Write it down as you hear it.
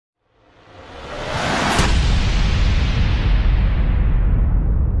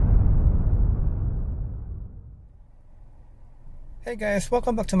Hey guys,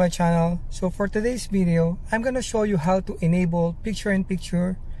 welcome back to my channel. So for today's video, I'm gonna show you how to enable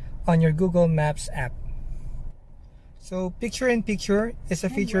picture-in-picture on your Google Maps app. So picture-in-picture is a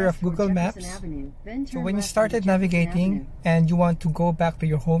feature of Google Maps. So when you started navigating and you want to go back to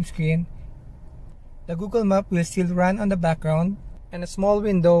your home screen, the Google Map will still run on the background and a small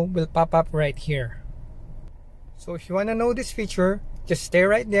window will pop up right here. So if you want to know this feature, just stay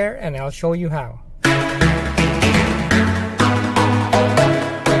right there and I'll show you how.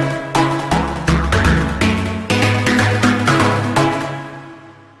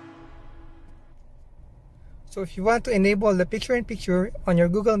 So if you want to enable the picture-in-picture on your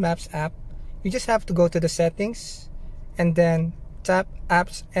Google Maps app, you just have to go to the settings and then tap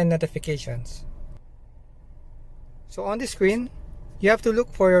apps and notifications. So on the screen, you have to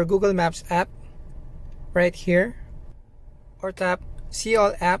look for your Google Maps app right here, or tap see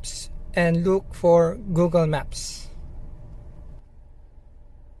all apps and look for Google Maps.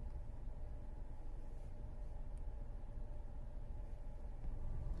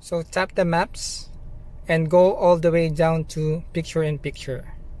 So tap the maps and go all the way down to picture-in-picture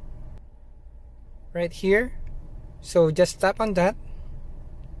right here. So just tap on that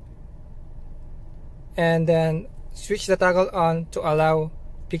and then switch the toggle on to allow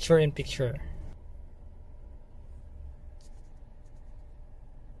picture-in-picture.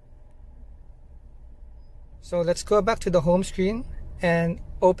 So let's go back to the home screen and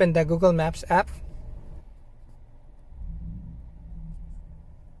open the Google Maps app.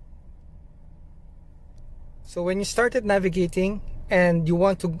 So when you started navigating and you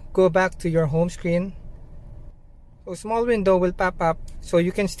want to go back to your home screen, a small window will pop up so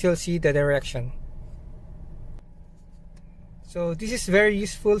you can still see the direction. So this is very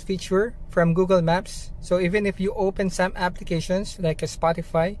useful feature from Google Maps. So even if you open some applications like a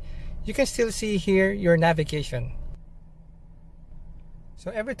Spotify, you can still see here your navigation.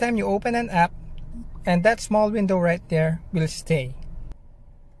 So every time you open an app, and that small window right there will stay.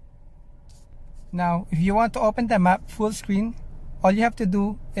 Now, if you want to open the map full screen, all you have to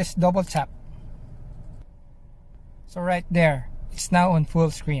do is double tap. So right there, it's now on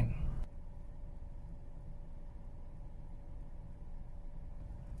full screen.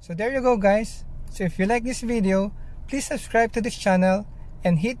 So there you go guys. So if you like this video, please subscribe to this channel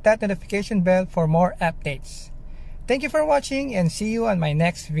and hit that notification bell for more updates. Thank you for watching and see you on my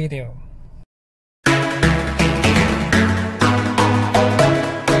next video.